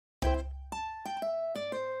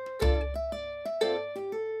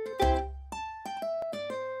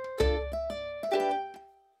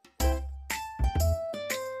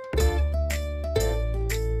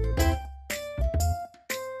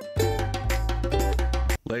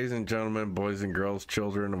Ladies and gentlemen, boys and girls,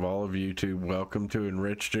 children of all of YouTube, welcome to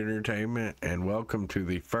Enriched Entertainment and welcome to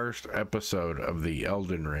the first episode of the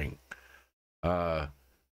Elden Ring.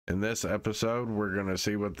 In this episode, we're going to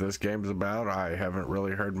see what this game's about. I haven't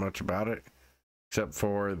really heard much about it, except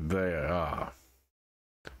for I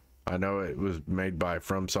know it was made by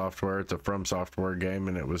From Software. It's a From Software game,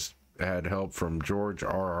 and it had help from George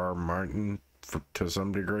R.R. Martin to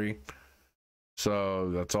some degree.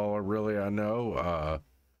 So that's all I know.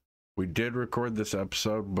 We did record this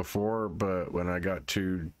episode before, but when I got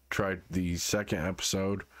to try the second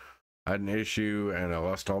episode, I had an issue and I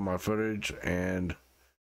lost all my footage. And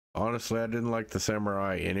honestly, I didn't like the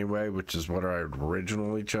samurai anyway, which is what I had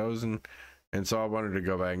originally chosen. And so I wanted to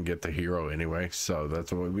go back and get the hero anyway. So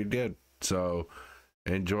that's what we did. So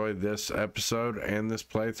enjoy this episode and this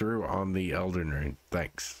playthrough on the Elden Ring.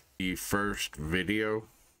 Thanks. The first video.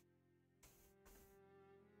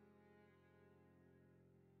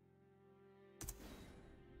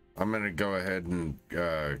 I'm going to go ahead and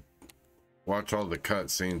watch all the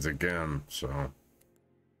cutscenes again, so.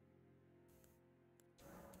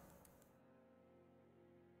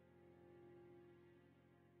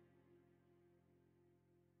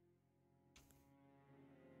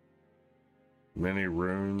 Many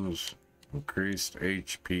runes, increased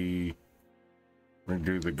HP, we're going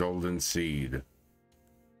to do the golden seed.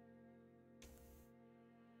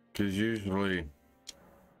 Because usually,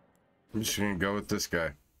 I'm just going to go with this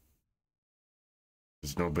guy.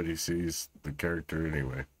 Because nobody sees the character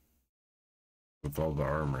anyway. With all the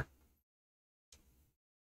armor.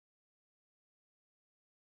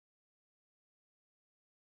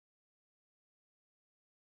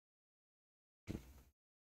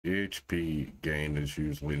 The HP gain is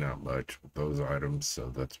usually not much with those items, so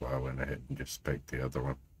that's why I went ahead and just picked the other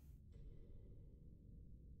one.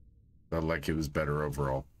 Felt like it was better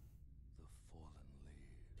overall.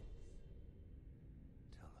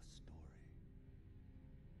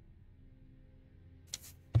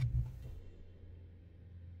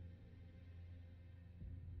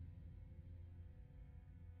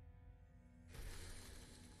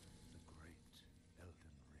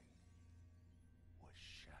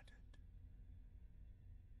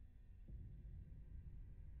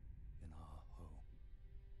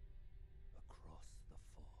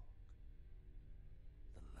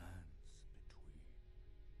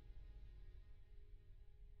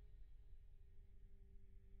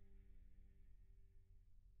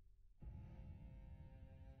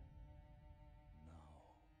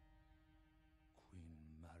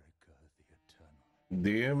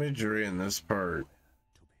 The imagery in this part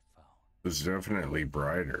was definitely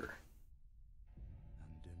brighter.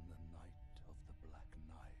 And in the night of the Black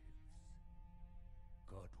Knives,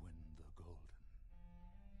 Godwyn the Golden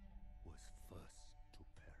was first to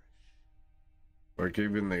perish. Like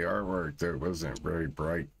even the artwork, there wasn't very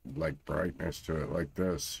bright, like brightness to it like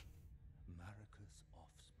this. Marika's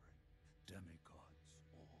offspring, demigods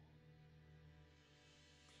all,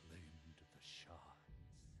 claimed the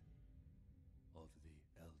shards of the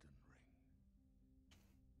Elden Ring.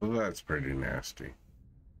 Well, that's pretty nasty.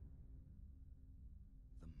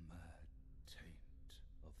 The mad taint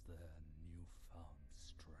of their newfound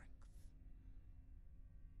strength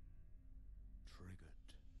triggered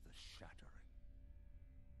the shattering.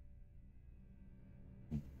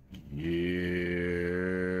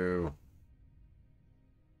 Yeah.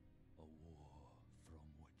 A war from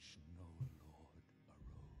which no lord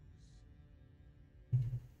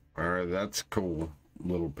arose. Alright, that's cool.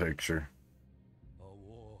 Little picture. A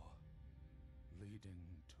war leading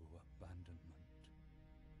to abandonment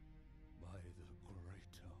by the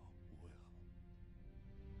greater will.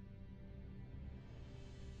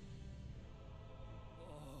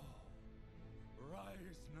 Oh,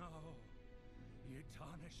 rise now, ye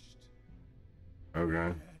tarnished. Okay.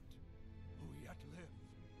 Dead who yet live.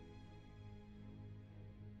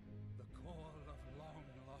 The call of long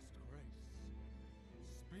lost grace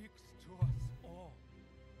speaks to us all.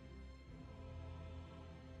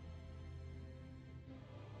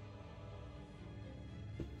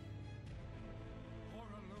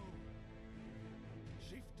 Horalu,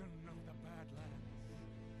 chieftain of the Badlands,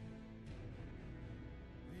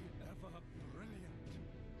 the ever-brilliant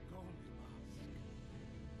Gold Mask.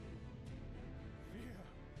 Fear,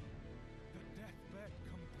 the deathbed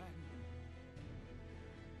companion,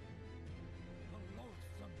 the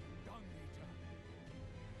loathsome dung-eater,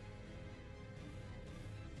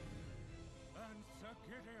 and Sir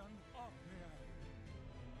Gideon Ofnir,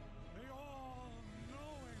 the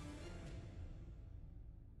all-knowing.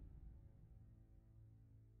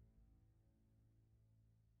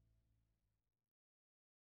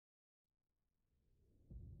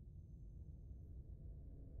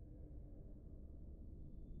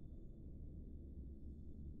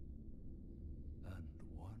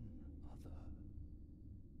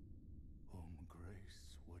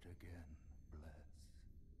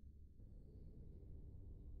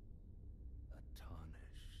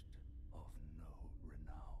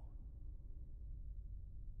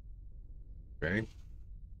 Okay.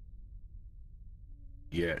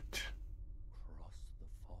 Yet. Cross the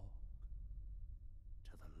fog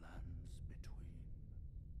to the lands between.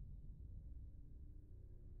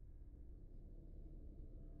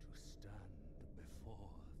 To stand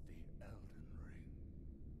before the Elden Ring.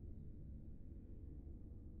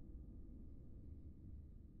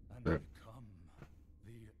 And That become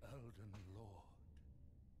the Elden Lord.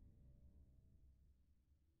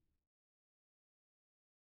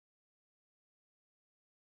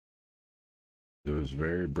 it was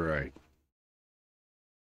very bright.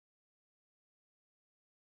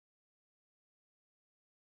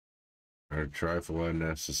 A trifle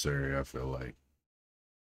unnecessary, I feel like.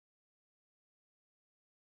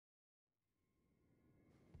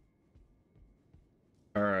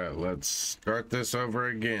 All right, let's start this over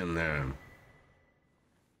again then.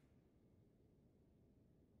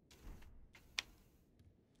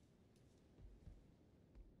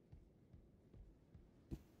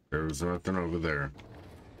 There was nothing over there.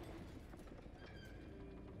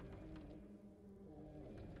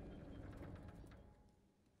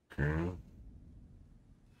 Okay.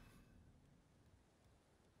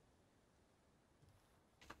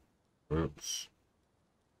 Oops.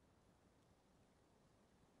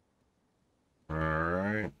 All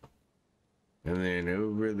right. And then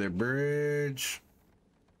over the bridge.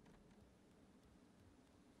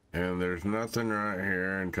 And there's nothing right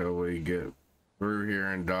here until we get through here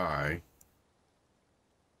and die.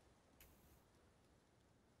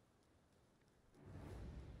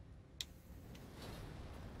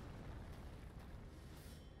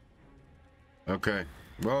 Okay.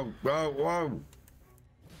 Whoa, whoa, whoa.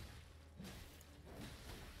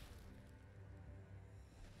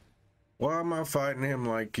 Why am I fighting him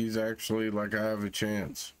like he's actually like I have a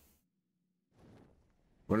chance?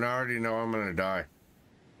 When I already know I'm gonna die.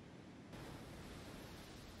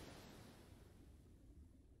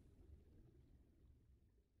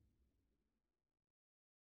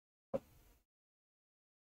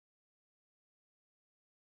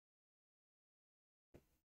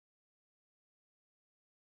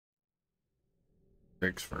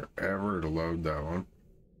 Takes forever to load that one.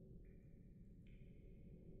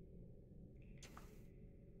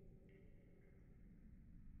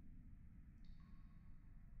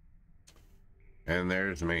 And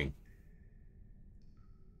there's me.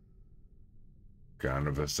 Kind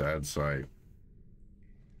of a sad sight.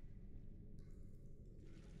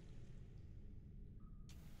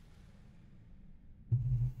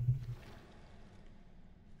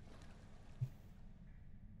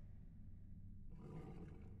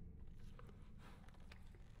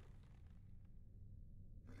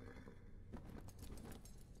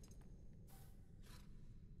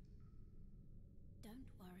 Don't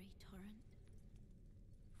worry, Torrent.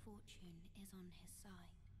 Fortune is on his side.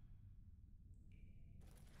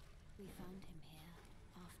 We found him here,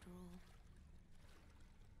 after all.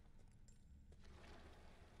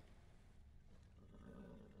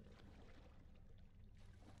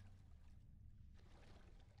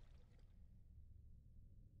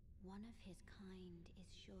 One of his kind is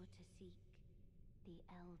sure to seek the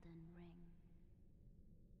Elden Ring.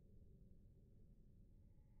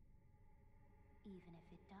 Even if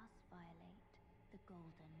it does violate the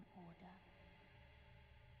Golden Order.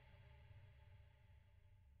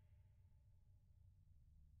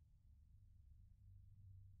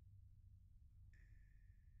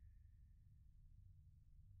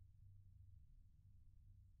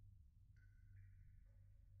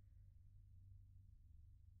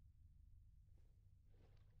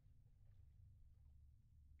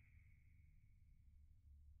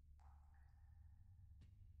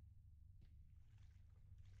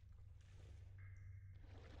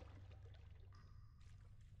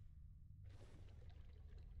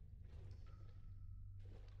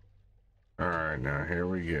 All right, now here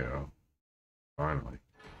we go. Finally.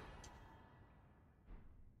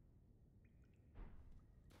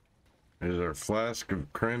 Is our flask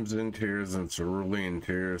of crimson tears and cerulean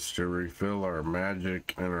tears to refill our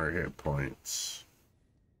magic and our hit points.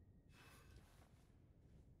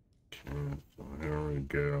 Okay, so here we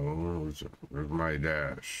go. Where's my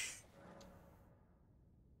dash?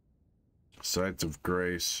 Sites of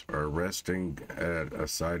grace, or resting at a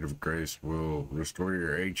site of grace will restore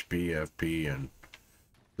your HP, FP, and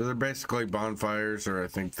so they're basically bonfires, or I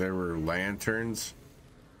think they were lanterns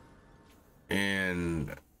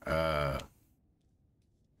in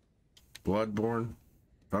Bloodborne,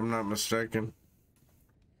 if I'm not mistaken.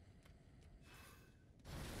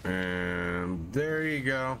 And there you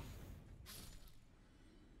go.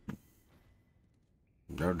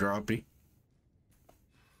 No droppy.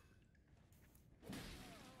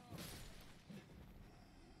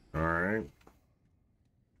 Alright.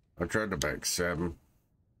 I tried to backstab him.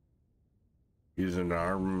 Using the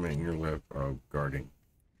armament in your left. Oh, guarding.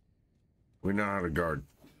 We know how to guard.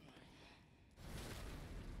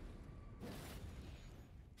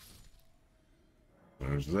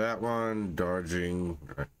 There's that one. Dodging.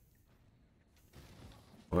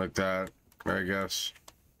 Like that, I guess.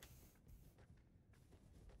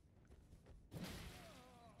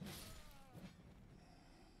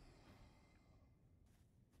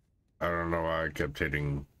 I don't know why I kept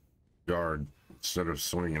hitting guard instead of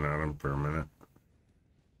swinging at him for a minute.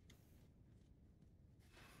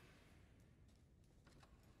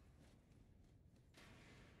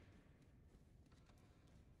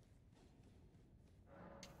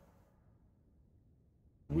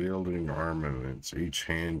 Wielding armaments. Each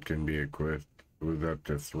hand can be equipped with up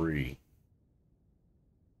to 3.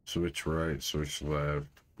 Switch right, switch left.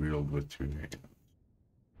 Wield with 2 hands.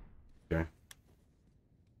 Okay.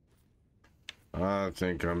 I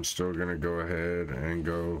think I'm still gonna go ahead and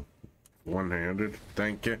go one-handed.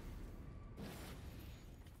 Thank you.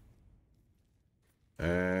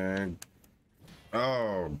 And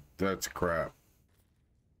oh, that's crap.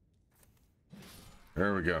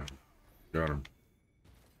 There we go. Got him.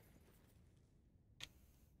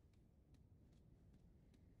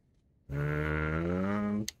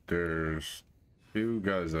 And there's 2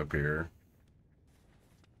 guys up here.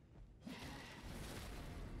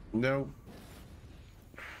 Nope.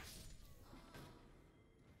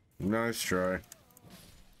 Nice try.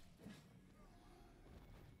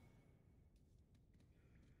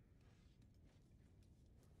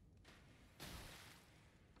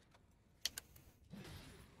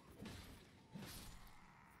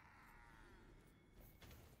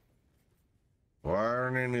 Why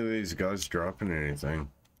aren't any of these guys dropping anything?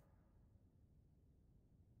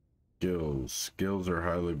 Skills. Skills are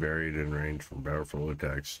highly varied in range from powerful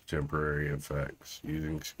attacks to temporary effects.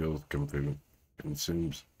 Using skills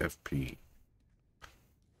consumes FP.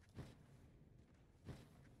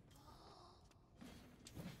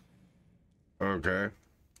 Okay.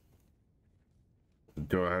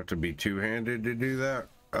 Do I have to be two-handed to do that?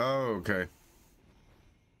 Oh, okay.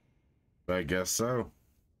 I guess so.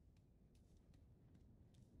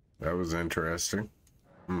 That was interesting.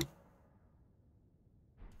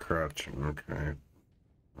 Crouching, okay.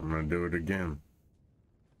 I'm gonna do it again.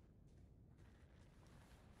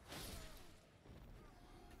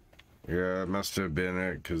 Yeah, it must have been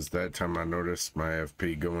it, because that time I noticed my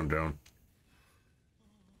FP going down.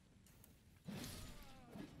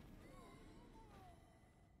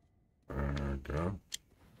 There we go.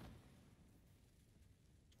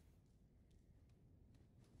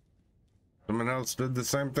 Someone else did the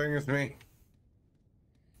same thing as me.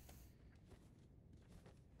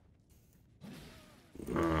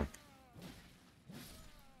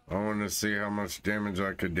 I want to see how much damage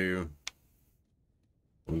I could do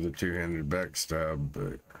with a two-handed backstab,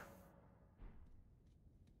 but...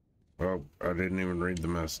 Well, I didn't even read the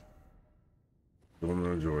mess.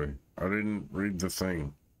 No joy. I didn't read the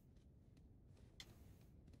thing.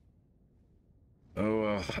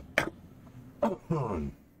 Oh,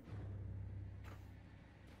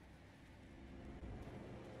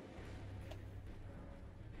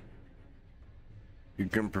 You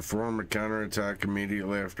can perform a counterattack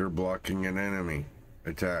immediately after blocking an enemy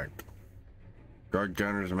attack. Guard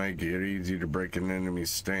counters make it easy to break an enemy's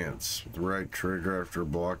stance. With the right trigger after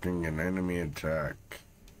blocking an enemy attack.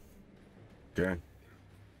 Okay.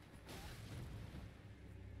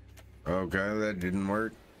 Okay, that didn't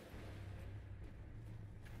work.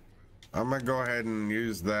 I'm gonna go ahead and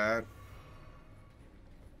use that.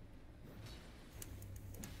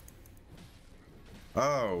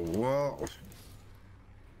 Oh, well.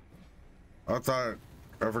 I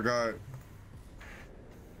forgot.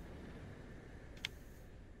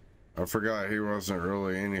 I forgot he wasn't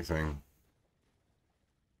really anything.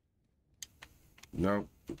 Nope.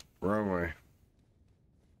 Wrong way.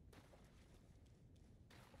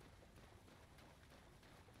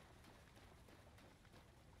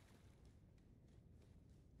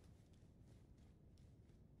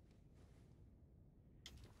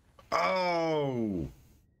 Oh!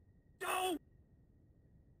 No!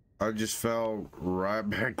 I just fell right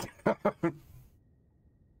back down.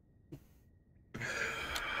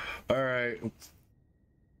 All right.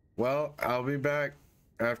 Well, I'll be back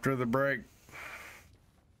after the break.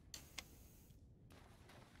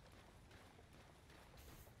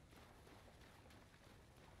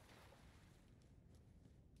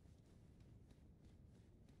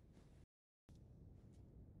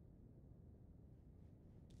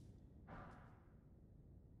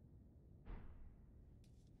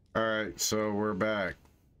 All right, so we're back.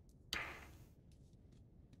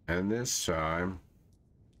 And this time,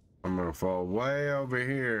 I'm gonna fall way over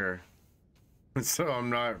here. So I'm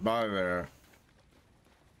not by there.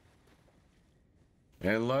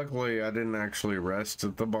 And luckily, I didn't actually rest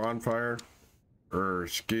at the bonfire. Or,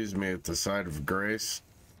 excuse me, at the site of grace.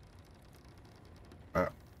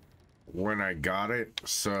 When I got it,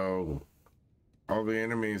 so all the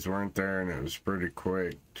enemies weren't there and it was pretty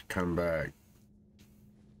quick to come back.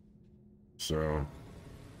 So,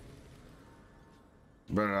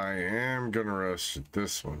 but I am gonna rest at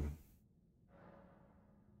this one.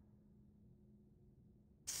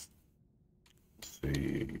 Let's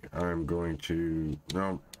see, I'm going to,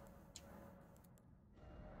 no.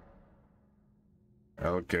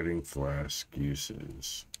 Allocating flask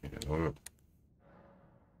uses. Yeah, look.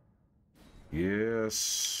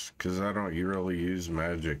 Yes, because I don't really use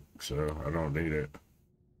magic, so I don't need it.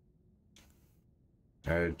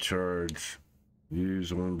 Add charge.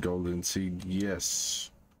 Use 1 golden seed.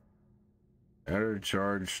 Yes. Add a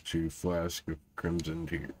charge to flask of crimson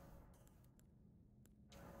tear.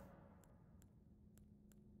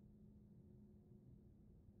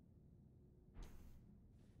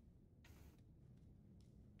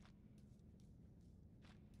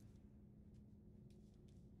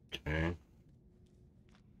 Okay.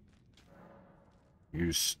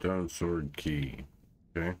 Use stone sword key.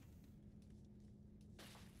 Okay.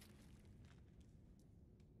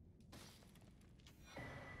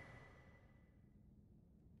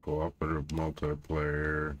 Cooperative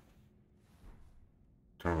multiplayer.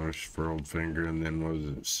 Tarnished furled finger, and then was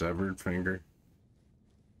it severed finger?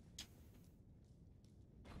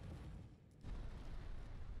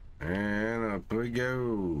 And up we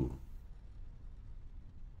go.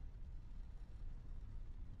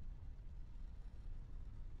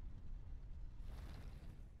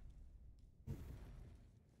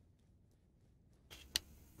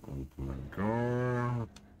 Open the door.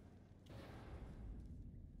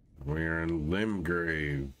 We're in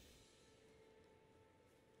Limgrave.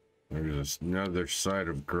 There's another site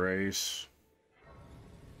of grace.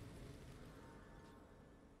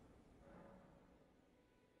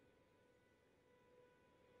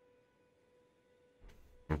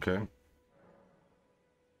 Okay.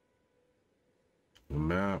 The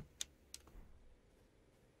map.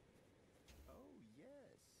 Oh,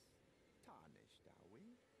 yes. Tarnished, are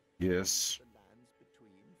we? Yes. The lands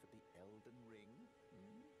between for the Elden Ring?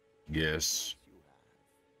 Hmm? Yes. You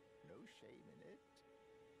have. No shame in it.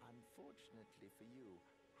 Unfortunately for you,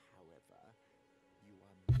 however, you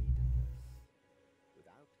are maidenless.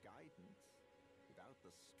 Without guidance, without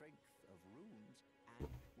the strength of runes, and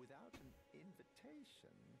without an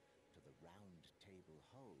invitation to the round table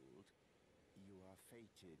hold, you are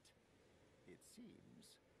fated, it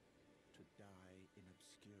seems, to die in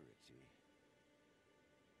obscurity.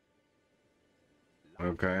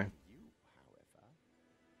 Okay. For you, however,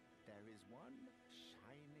 there is one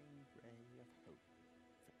shining ray of hope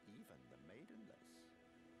for even the maidenless.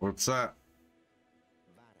 What's that?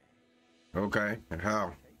 Vare, Okay.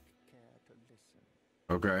 How? take care to listen.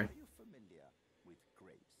 Okay. Are you familiar with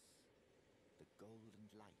grace? The golden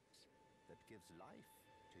light that gives life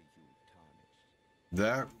to you, Tarnished.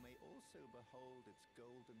 That? You may also behold its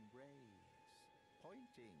golden rays,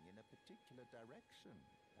 pointing in a particular direction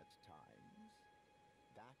at times.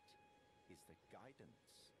 That is the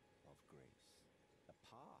guidance of grace, the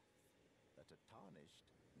path that a Tarnished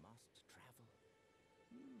must travel.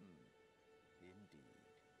 Indeed.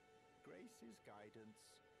 Grace's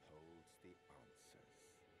guidance holds the answers.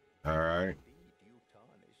 All right. Lead you,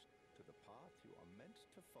 Tarnished, to the path you are meant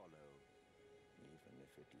to follow, even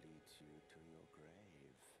if it leads you to your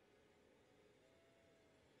grave.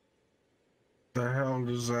 The hell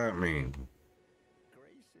does that mean?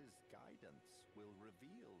 Grace's guidance will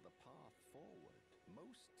reveal the path forward,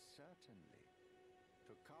 most certainly,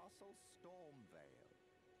 to Castle Stormvale,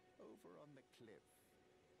 over on the cliff,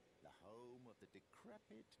 the home of the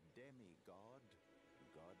decrepit demigod,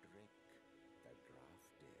 Godric the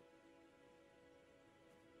Drafted.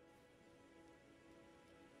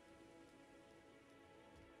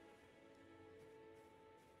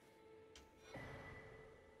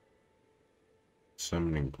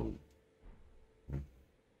 Summoning pool.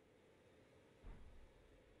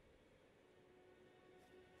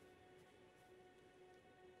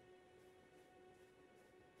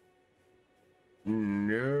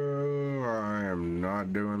 No, I am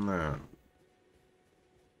not doing that.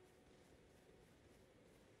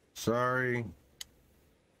 Sorry.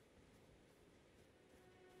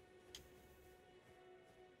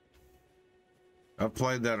 I've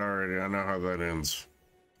played that already. I know how that ends.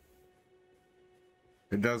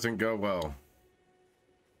 It doesn't go well.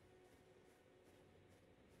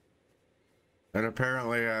 And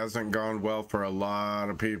apparently it hasn't gone well for a lot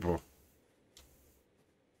of people.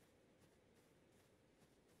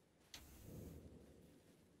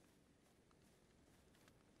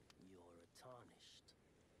 You're tarnished.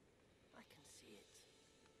 I can see it.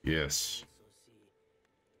 Yes. Also see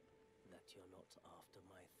that you're not after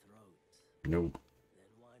my throat. Nope.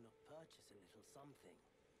 Then why not purchase a little something?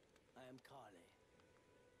 I am Kale,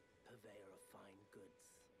 purveyor of fine goods.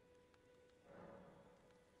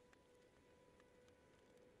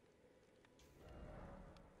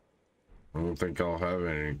 I don't think I'll have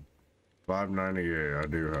any. 598, I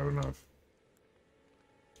do have enough.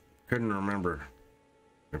 Couldn't remember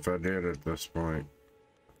if I did at this point.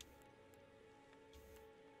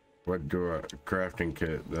 What do I, crafting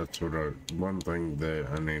kit, that's what one thing that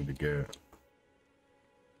I need to get.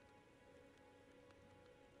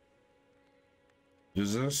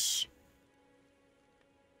 Is this?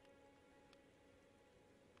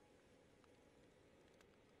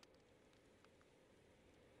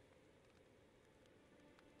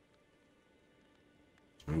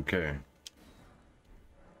 Okay.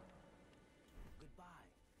 Goodbye.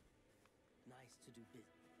 Nice to do business.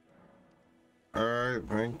 Alright,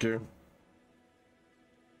 thank you.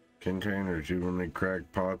 Containers. You will need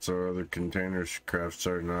cracked pots or other containers to craft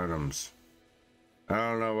certain items. I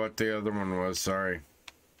don't know what the other one was, sorry.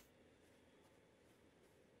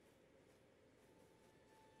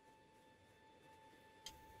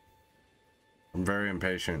 I'm very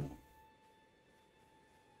impatient.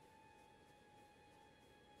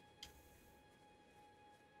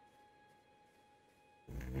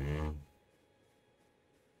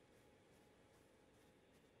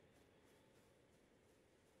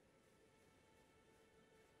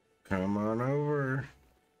 Come on over.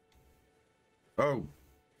 Oh.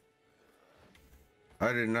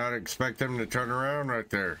 I did not expect them to turn around right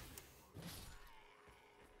there.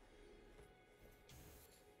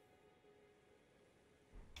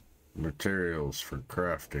 Materials for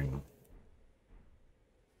crafting.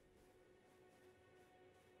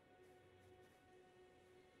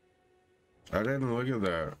 I didn't look at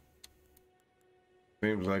that.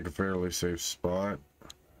 Seems like a fairly safe spot.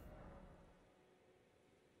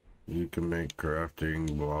 You can make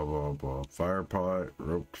crafting, blah, blah, blah. Fire pot,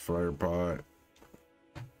 roped fire pot.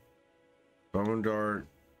 Bone dart.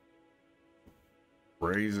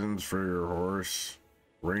 Raisins for your horse.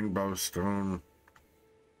 Rainbow stone.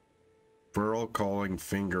 Feral calling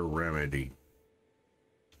finger remedy.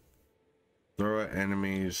 Throw at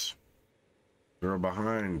enemies. Throw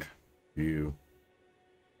behind you.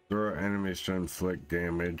 Throw at enemies to inflict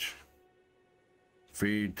damage.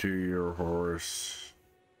 Feed to your horse.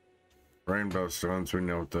 Rainbow stones, we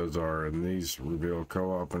know what those are, and these reveal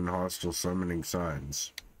co-op and hostile summoning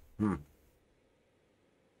signs.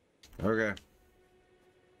 Okay.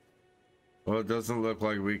 Well, it doesn't look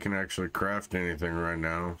like we can actually craft anything right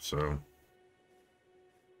now, so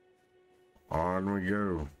on we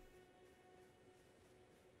go.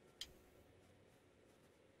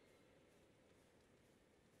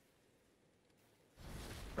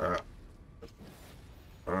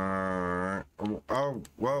 Oh,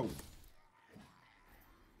 whoa.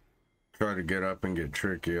 Try to get up and get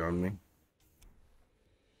tricky on me.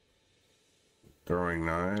 Throwing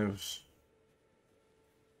knives.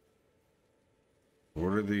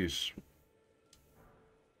 What are these?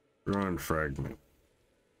 Ruin fragment.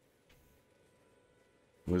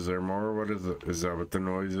 Was there more? What is it? Is that what the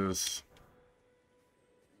noise is?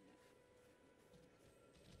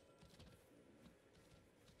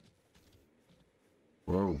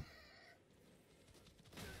 Whoa.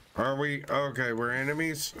 Are we? Okay, we're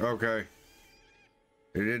enemies? Okay.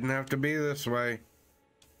 It didn't have to be this way.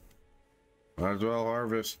 Might as well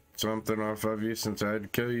harvest something off of you since I had to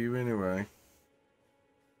kill you anyway.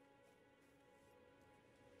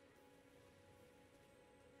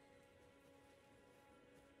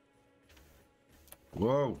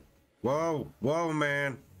 Whoa. Whoa. Whoa,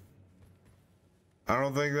 man. I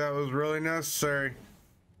don't think that was really necessary.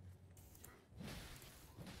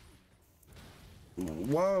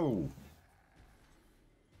 Whoa.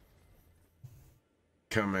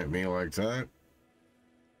 Come at me like that.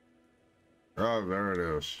 Oh, there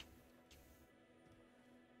it is.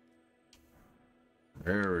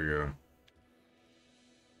 There we go.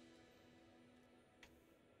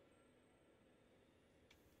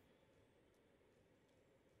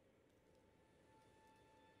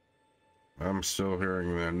 I'm still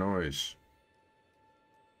hearing that noise.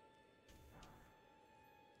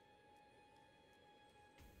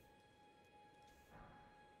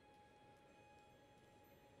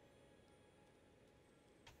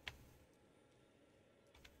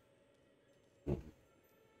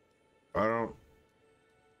 I don't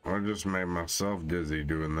just made myself dizzy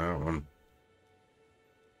doing that one.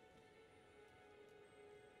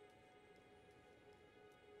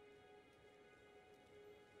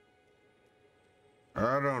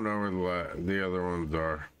 I don't know where the other ones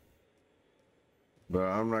are, but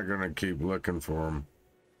I'm not gonna keep looking for them.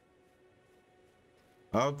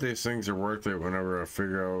 I hope these things are worth it whenever I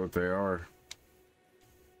figure out what they are.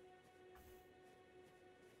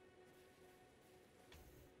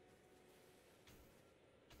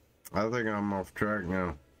 I think I'm off track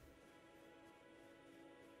now.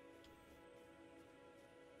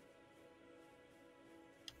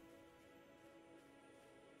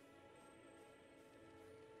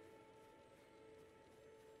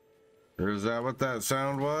 Is that what that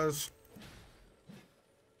sound was?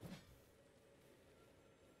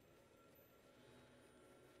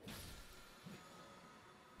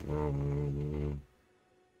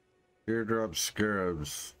 Teardrop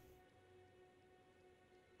scarabs.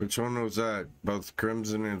 Which one was that? Both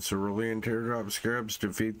crimson and cerulean teardrop scarabs.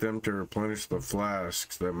 Defeat them to replenish the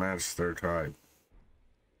flasks that match their type.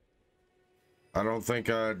 I don't think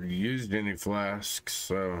I'd used any flasks,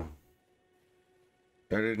 so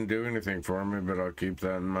that didn't do anything for me, but I'll keep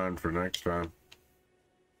that in mind for next time.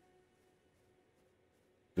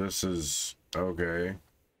 This is okay.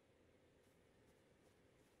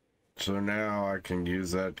 So now I can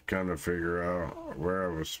use that to kind of figure out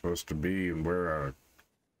where I was supposed to be and where I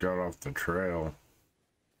got off the trail.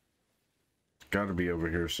 It's got to be over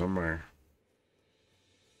here somewhere.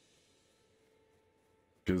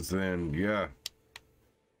 Because then, yeah.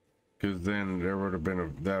 Because then there would have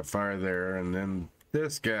been that fire there, and then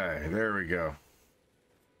this guy. There we go.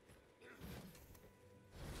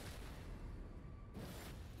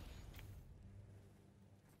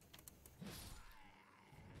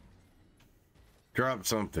 Drop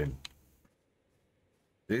something.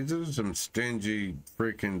 These are some stingy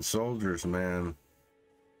freaking soldiers, man.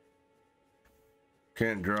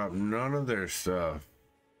 Can't drop none of their stuff.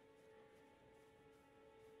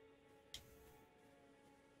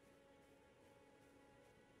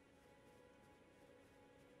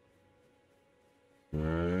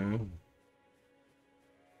 Okay.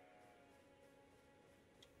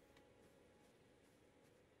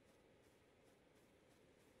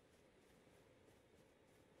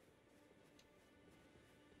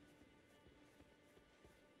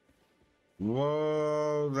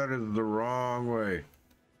 Whoa, that is the wrong way.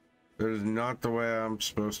 That is not the way I'm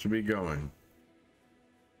supposed to be going.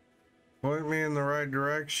 Point me in the right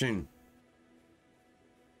direction.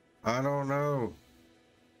 I don't know.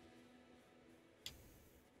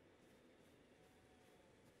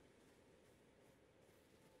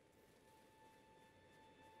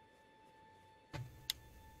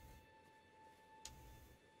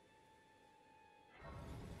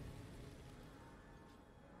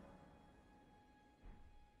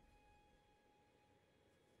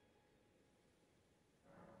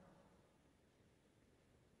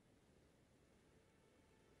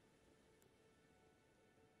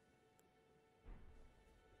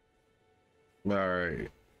 All right.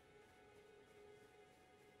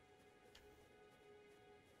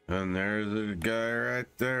 And there's a guy right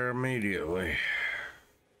there immediately.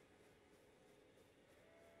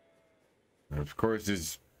 Of course,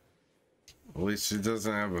 at least he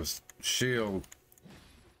doesn't have a shield.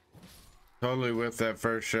 Totally with that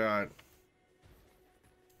first shot.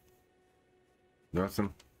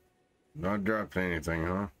 Nothing. Not dropped anything,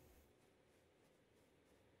 huh?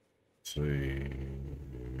 Let's see.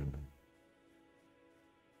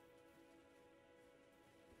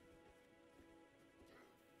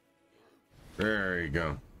 There you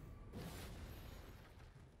go.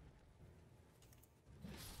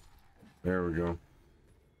 There we go.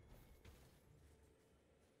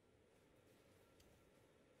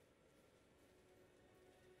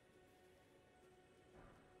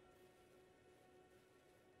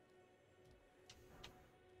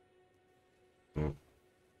 Oh,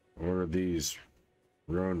 what are these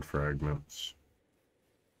ruined fragments?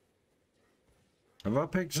 Have I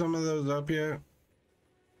picked some of those up yet?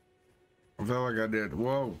 I felt like I did.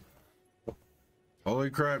 Whoa. Holy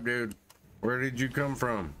crap, dude. Where did you come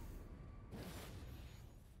from?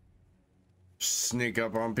 Sneak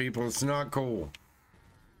up on people. It's not cool.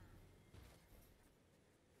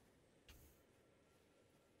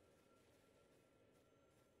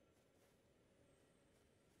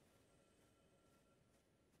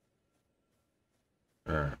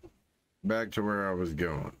 Alright. Back to where I was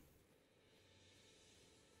going.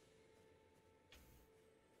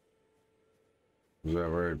 Is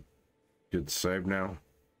that where it gets saved now?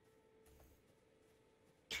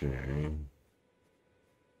 Okay.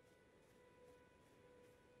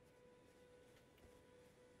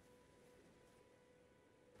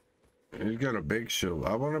 He's got a big shield.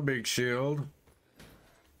 I want a big shield.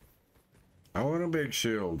 I want a big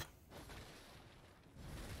shield.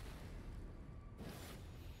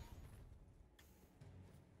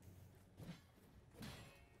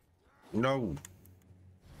 No.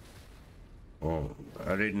 Well,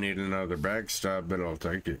 I didn't need another backstab, but I'll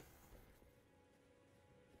take it.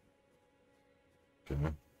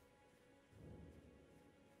 Okay.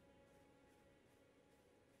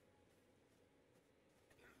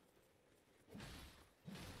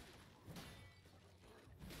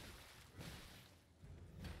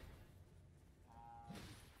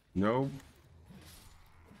 Nope.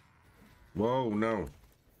 Whoa, no.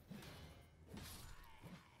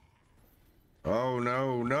 Oh,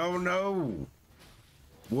 no, no, no.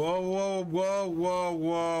 Whoa, whoa, whoa, whoa,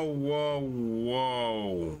 whoa, whoa,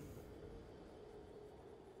 whoa.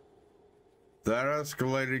 That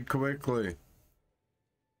escalated quickly.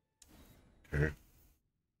 Okay.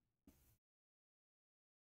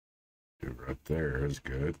 Dude, right there is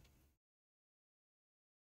good.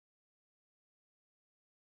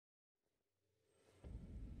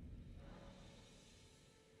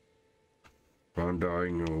 If I'm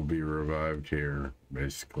dying, I will be revived here,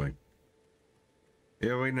 basically.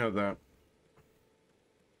 Yeah, we know that.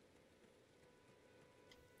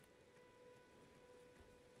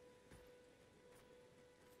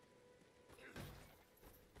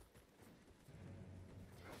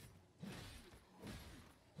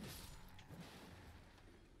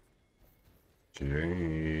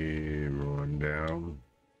 Okay, everyone down.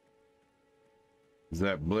 Is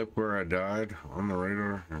that blip where I died on the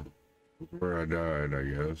radar? Where I died, I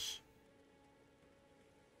guess.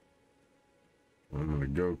 I'm gonna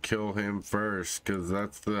go kill him first, because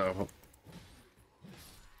that's the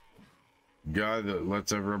guy that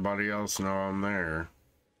lets everybody else know I'm there.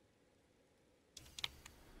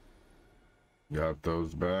 Got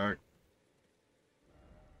those back.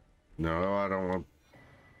 No, I don't want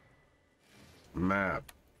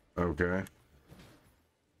map. Okay.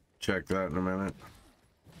 Check that in a minute.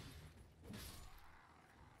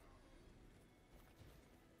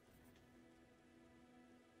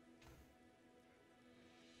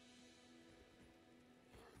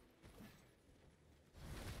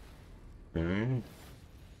 Okay.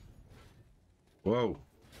 Whoa.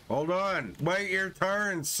 Hold on. Wait your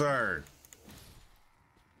turn, sir.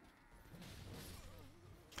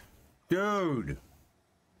 Dude.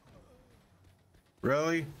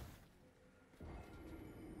 Really?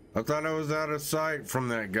 I thought I was out of sight from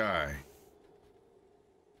that guy.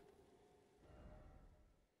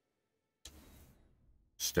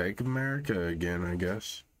 Steak America again, I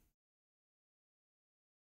guess.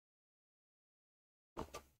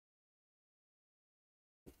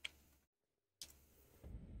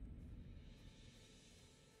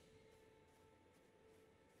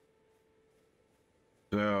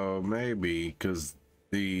 So maybe because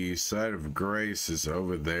the side of grace is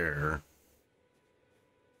over there.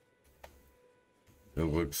 It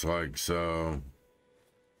looks like so.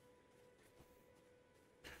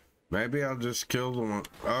 Maybe I'll just kill the one.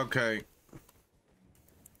 Okay.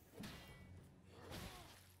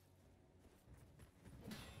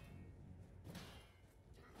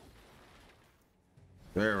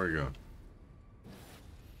 There we go.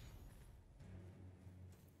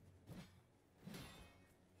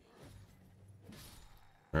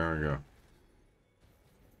 There we go.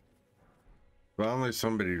 Finally,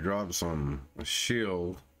 somebody drops on a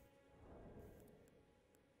shield.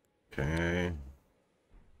 Okay.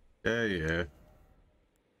 Yeah.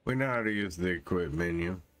 We know how to use the equip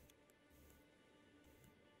menu.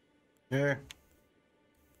 Yeah.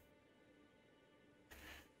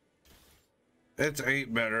 It's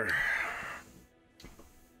 8 better.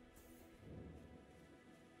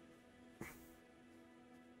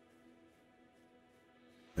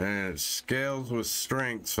 And it scales with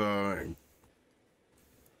strength, so...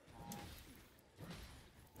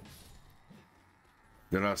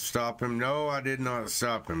 Did I stop him? No, I did not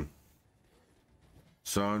stop him.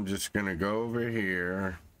 So I'm just gonna go over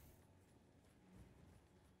here.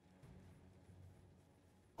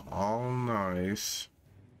 All nice.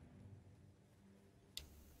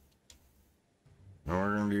 And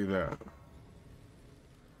we're gonna do that.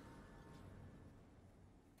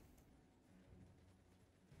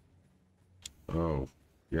 Oh,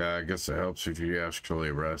 yeah, I guess it helps if you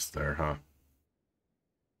actually rest there, huh?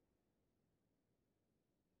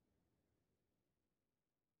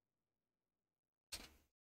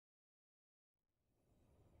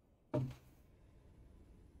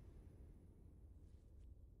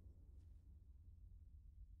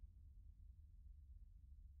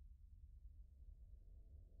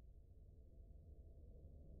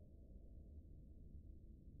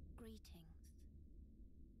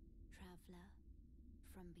 traveler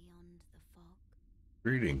from beyond the fog.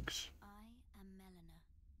 Greetings. I am Melina.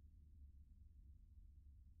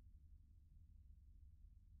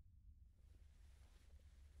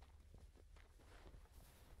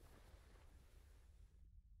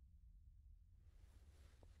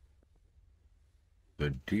 The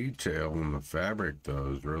detail in the fabric,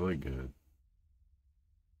 though, is really good.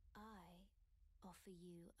 I offer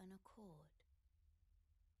you an accord.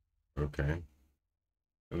 Okay.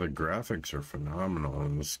 The graphics are phenomenal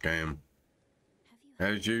in this game. Have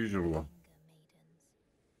you As usual. Finger maidens?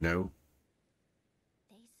 No?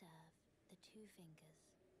 They serve the two fingers,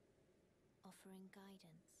 offering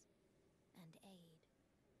guidance and aid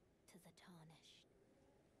to the tarnished.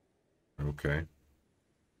 Okay.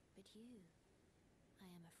 But you, I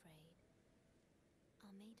am afraid,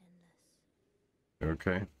 are maidenless.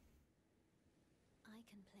 Okay. I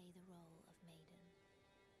can play the role of maiden,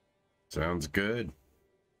 Sounds good.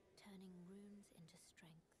 turning runes into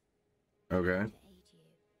strength Okay. to aid you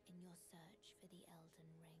in your search for the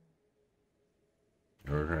Elden Ring.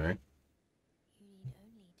 Okay. You need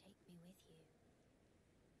only take me with you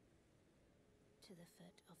to the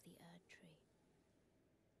foot of the Erd tree.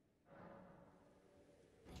 Then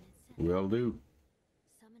it's set. Will do.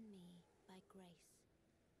 Summon me by grace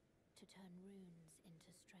to turn runes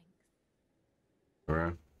into strength.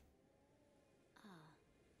 Alright. Ah,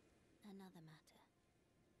 another matter.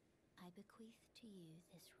 I bequeath to you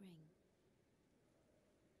this ring.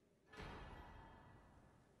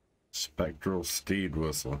 Spectral steed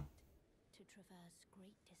whistle. To traverse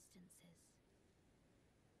great distances.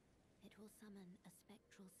 It will summon a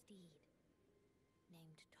spectral steed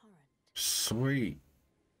named Torrent. Sweet.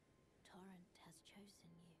 Torrent has chosen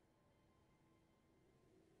you.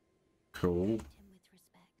 Cool. Treat him with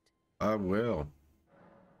respect. I will.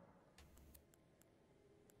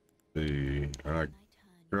 See, I When I turn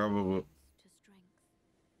your probably. runes to strength,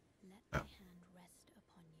 let my hand rest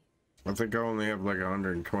upon you. I think I only have like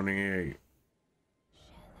 128. Share them with me.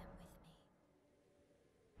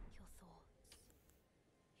 Your thoughts,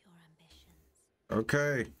 your ambitions,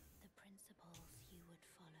 Okay. the principles you would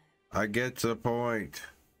follow. I get the point.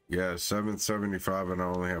 Yeah, 775 and I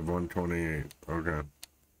only have 128. Okay.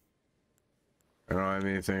 I don't have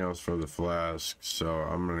anything else for the flask, so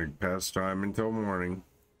I'm gonna pass time until morning.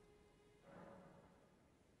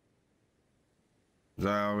 'Cause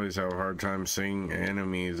I always have a hard time seeing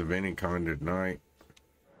enemies of any kind at night.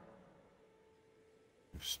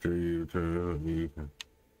 Okay.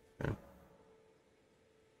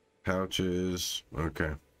 Pouches.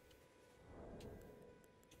 Okay.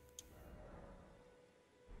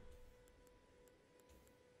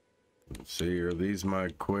 Let's see, are these my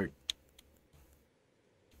quick?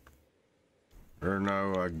 Or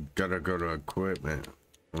no, I gotta go to equipment.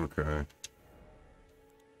 Okay.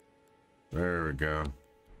 There we go.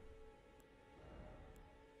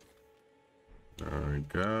 There we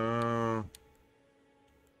go.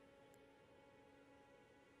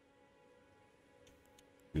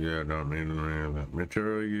 Yeah, I don't need any of that.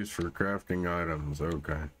 Material used for crafting items.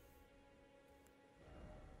 Okay.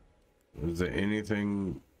 Is there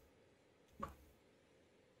anything?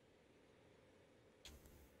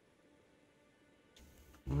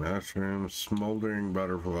 Mushrooms, smoldering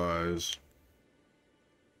butterflies,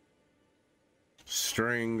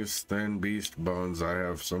 strings, thin beast bones. I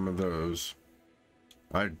have some of those.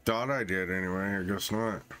 I thought I did anyway. I guess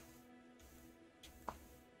not.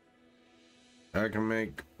 I can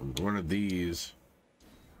make one of these.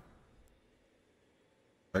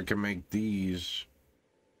 I can make these.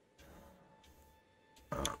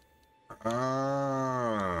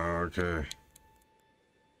 Okay.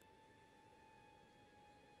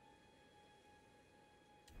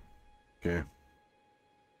 Okay.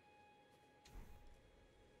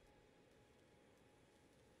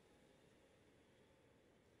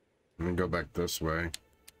 Let me go back this way.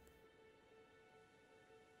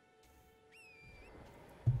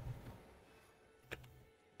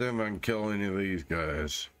 See if I can kill any of these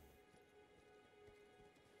guys.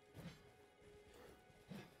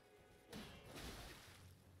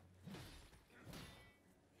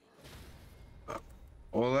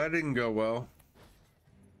 Well, that didn't go well.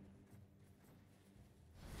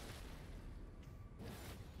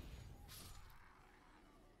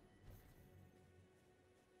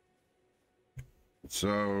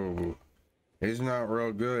 So, he's not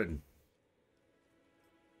real good.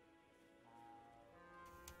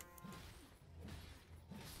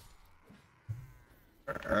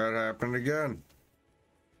 That happened again.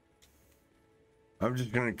 I'm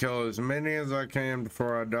just gonna kill as many as I can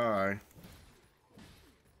before I die.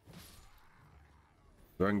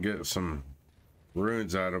 So I can get some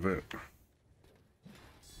runes out of it.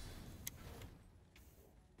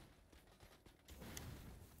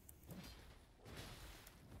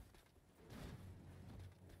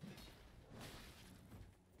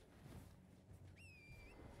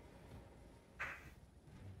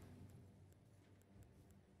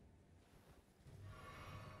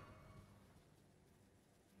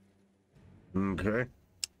 Okay.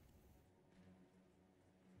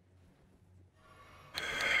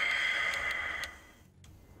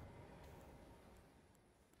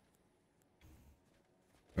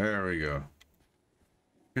 There we go.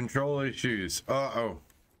 Control issues. Uh-oh.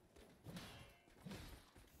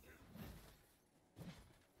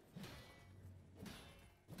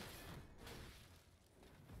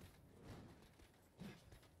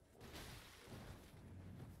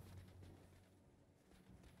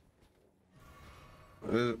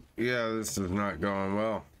 Yeah, this is not going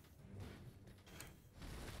well.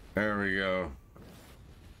 There we go.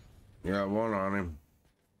 Got one on him.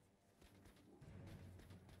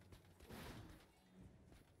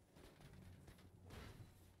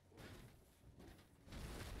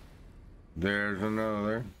 There's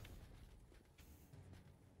another.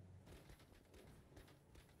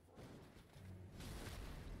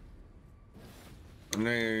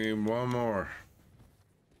 Name one more.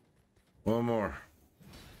 One more.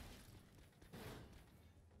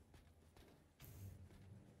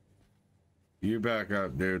 You back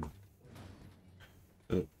up, dude.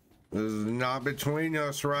 This is not between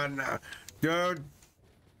us right now. Dude.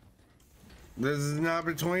 This is not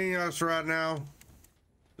between us right now.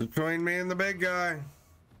 It's between me and the big guy.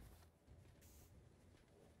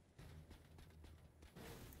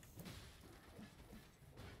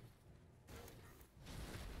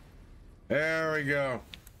 There we go.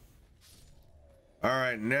 All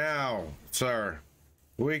right, now, sir,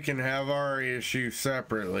 we can have our issue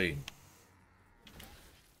separately.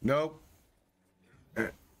 Nope.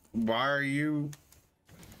 Why are you?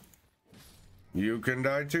 You can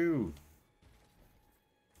die too.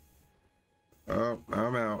 Oh,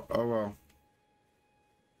 I'm out. Oh well.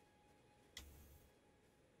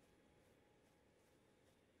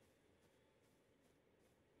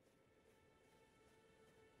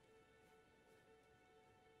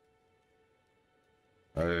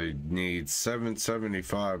 I need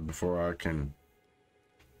 775 before I can.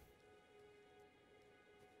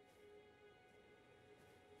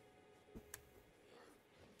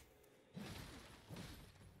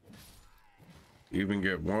 Even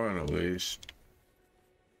get one at least.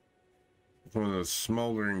 One of those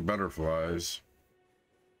smoldering butterflies.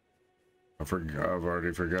 I've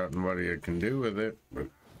already forgotten what he can do with it, but.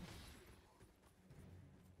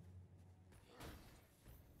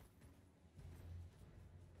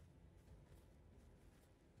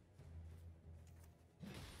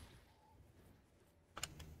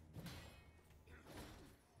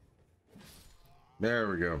 There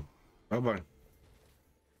we go. Bye-bye.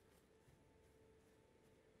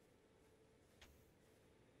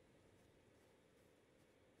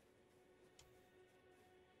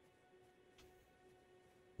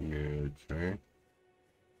 Okay.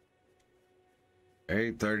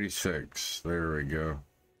 836. There we go.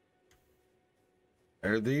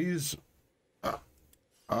 Are these?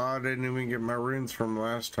 I didn't even get my runes from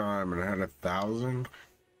last time and I had 1,000.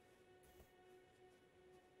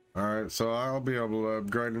 Alright, so I'll be able to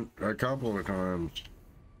upgrade a couple of times.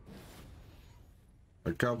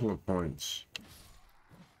 A couple of points.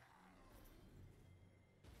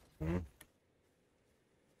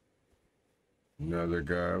 Another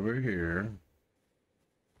guy over here.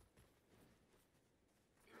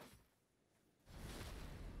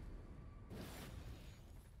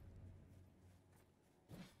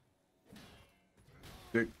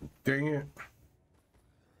 Dang it.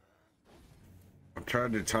 I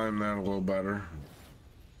tried to time that a little better.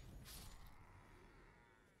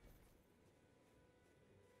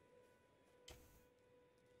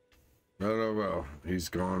 But oh well, he's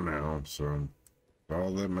gone now, so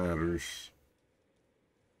all that matters.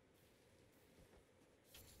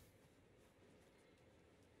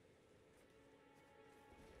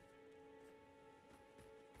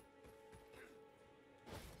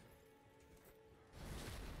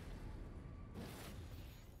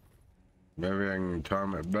 Maybe I can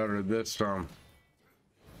time it better this time.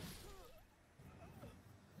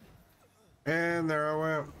 And there I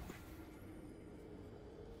went.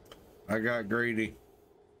 I got greedy.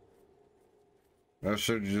 I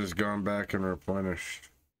should have just gone back and replenished.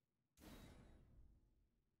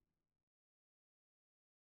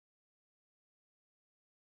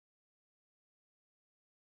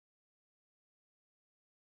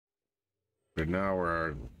 But now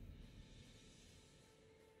we're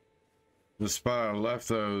the spot I left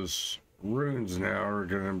those runes now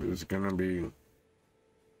is gonna be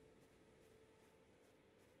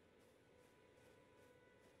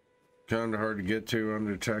kind of hard to get to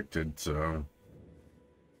undetected, so.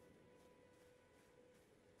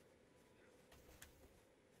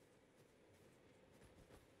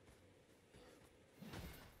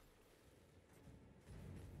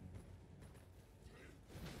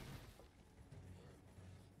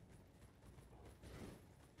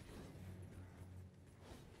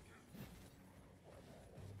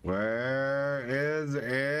 Where is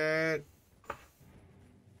it?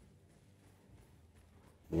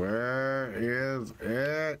 Where is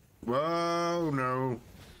it? Whoa, no.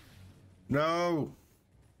 No.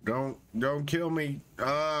 Don't kill me.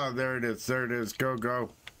 Ah, there it is. There it is. Go, go.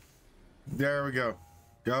 There we go.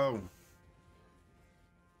 Go.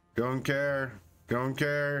 Don't care. Don't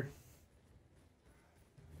care.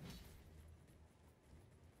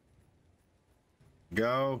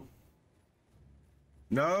 Go.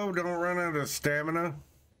 No, don't run out of stamina.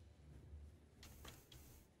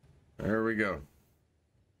 There we go.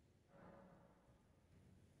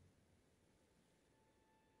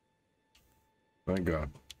 Thank God.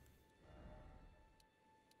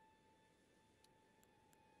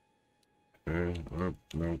 Okay. Oh,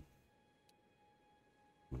 no.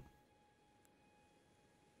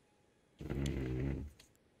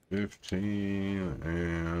 15,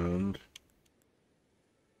 and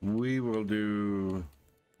we will do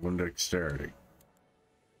one dexterity,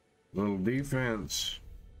 little defense,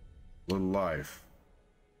 little life.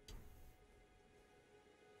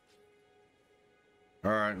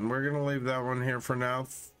 All right, and we're gonna leave that one here for now.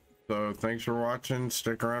 So thanks for watching.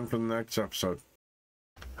 Stick around for the next episode.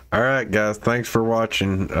 All right, guys, thanks for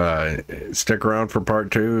watching. Stick around for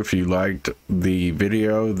part 2. If you liked the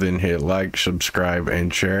video, then hit like, subscribe,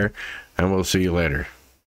 and share, and we'll see you later.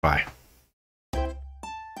 Bye.